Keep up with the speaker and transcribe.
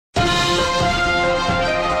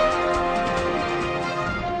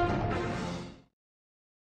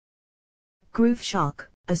Grooveshark,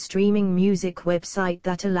 a streaming music website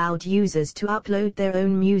that allowed users to upload their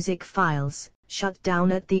own music files, shut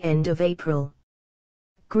down at the end of April.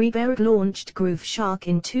 Greenberg launched Grooveshark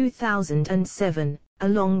in 2007,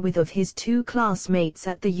 along with his two classmates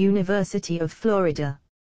at the University of Florida.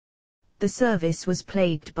 The service was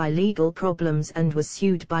plagued by legal problems and was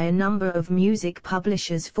sued by a number of music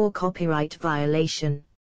publishers for copyright violation.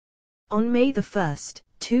 On May 1,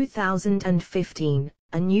 2015,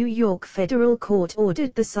 a New York federal court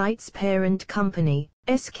ordered the site's parent company,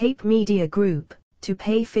 Escape Media Group, to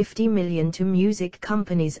pay $50 million to music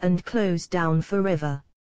companies and close down forever.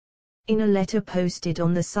 In a letter posted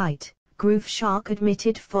on the site, Grooveshark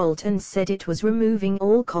admitted fault and said it was removing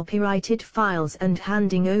all copyrighted files and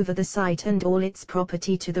handing over the site and all its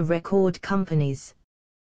property to the record companies.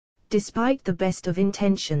 Despite the best of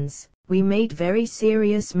intentions, we made very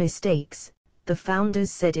serious mistakes, the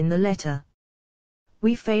founders said in the letter.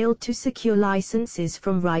 We failed to secure licenses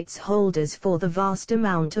from rights holders for the vast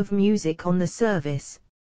amount of music on the service.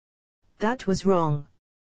 That was wrong.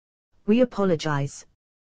 We apologize.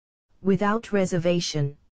 Without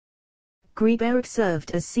reservation. Greenberg served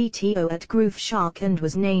as CTO at Grooveshark and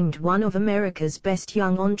was named one of America's best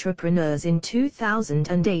young entrepreneurs in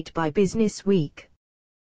 2008 by Business Week.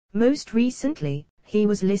 Most recently, he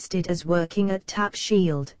was listed as working at Tap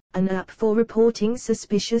Shield, an app for reporting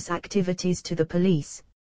suspicious activities to the police.